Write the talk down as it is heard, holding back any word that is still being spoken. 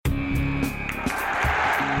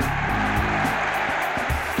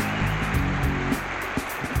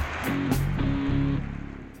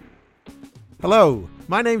Hello,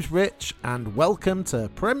 my name's Rich and welcome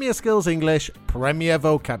to Premier Skills English Premier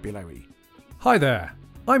Vocabulary. Hi there,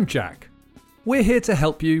 I'm Jack. We're here to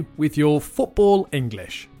help you with your football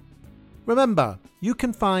English. Remember, you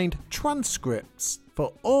can find transcripts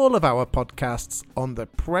for all of our podcasts on the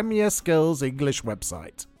Premier Skills English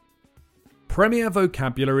website. Premier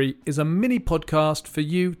Vocabulary is a mini podcast for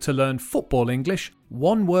you to learn football English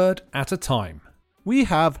one word at a time. We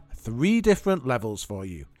have 3 different levels for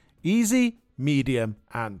you: easy, medium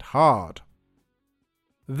and hard.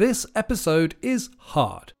 This episode is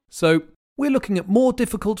hard, so we're looking at more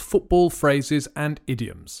difficult football phrases and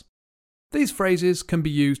idioms. These phrases can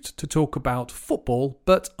be used to talk about football,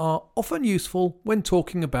 but are often useful when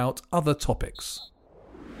talking about other topics.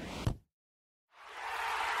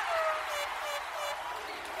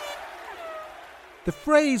 The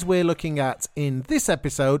phrase we're looking at in this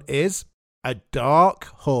episode is a dark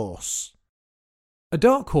horse. A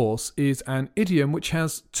dark horse is an idiom which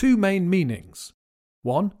has 2 main meanings.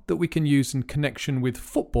 One that we can use in connection with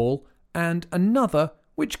football, and another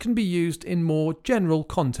which can be used in more general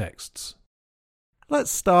contexts. Let's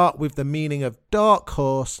start with the meaning of dark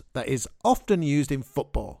horse that is often used in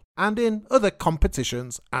football and in other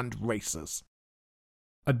competitions and races.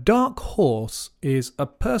 A dark horse is a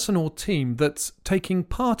person or team that's taking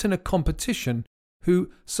part in a competition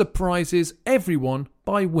who surprises everyone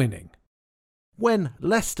by winning. When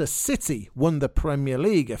Leicester City won the Premier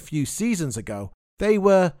League a few seasons ago, they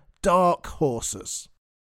were dark horses.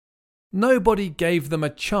 Nobody gave them a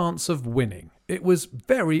chance of winning. It was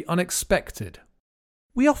very unexpected.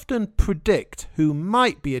 We often predict who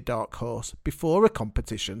might be a dark horse before a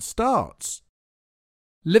competition starts.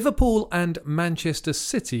 Liverpool and Manchester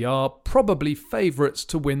City are probably favourites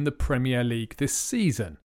to win the Premier League this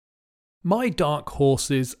season. My dark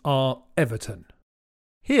horses are Everton.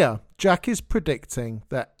 Here, Jack is predicting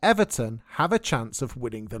that Everton have a chance of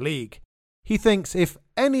winning the league. He thinks if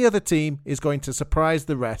any other team is going to surprise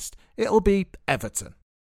the rest, it'll be Everton.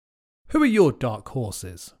 Who are your dark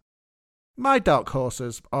horses? My dark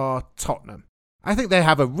horses are Tottenham. I think they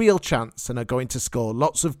have a real chance and are going to score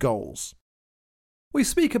lots of goals. We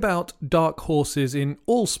speak about dark horses in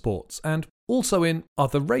all sports and also in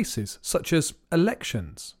other races, such as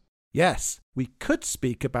elections. Yes, we could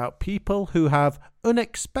speak about people who have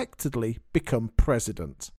unexpectedly become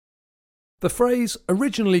president. The phrase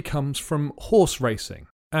originally comes from horse racing,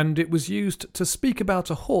 and it was used to speak about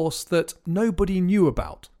a horse that nobody knew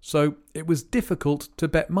about, so it was difficult to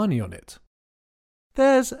bet money on it.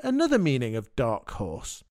 There's another meaning of dark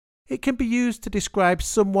horse. It can be used to describe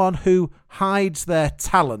someone who hides their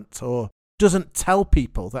talent or doesn't tell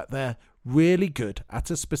people that they're really good at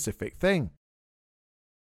a specific thing.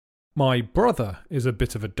 My brother is a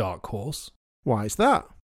bit of a dark horse. Why's that?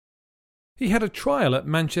 He had a trial at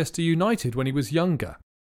Manchester United when he was younger.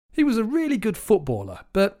 He was a really good footballer,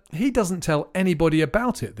 but he doesn't tell anybody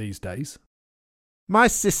about it these days. My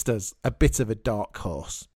sister's a bit of a dark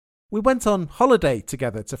horse. We went on holiday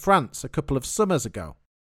together to France a couple of summers ago.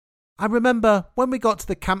 I remember when we got to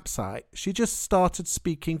the campsite, she just started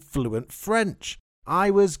speaking fluent French.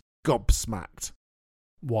 I was gobsmacked.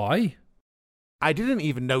 Why? I didn't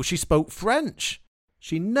even know she spoke French.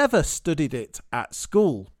 She never studied it at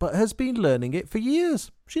school, but has been learning it for years.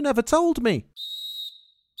 She never told me.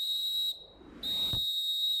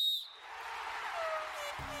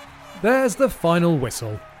 There's the final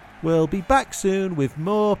whistle. We'll be back soon with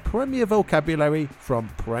more Premier Vocabulary from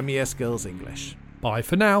Premier Skills English. Bye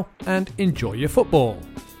for now and enjoy your football.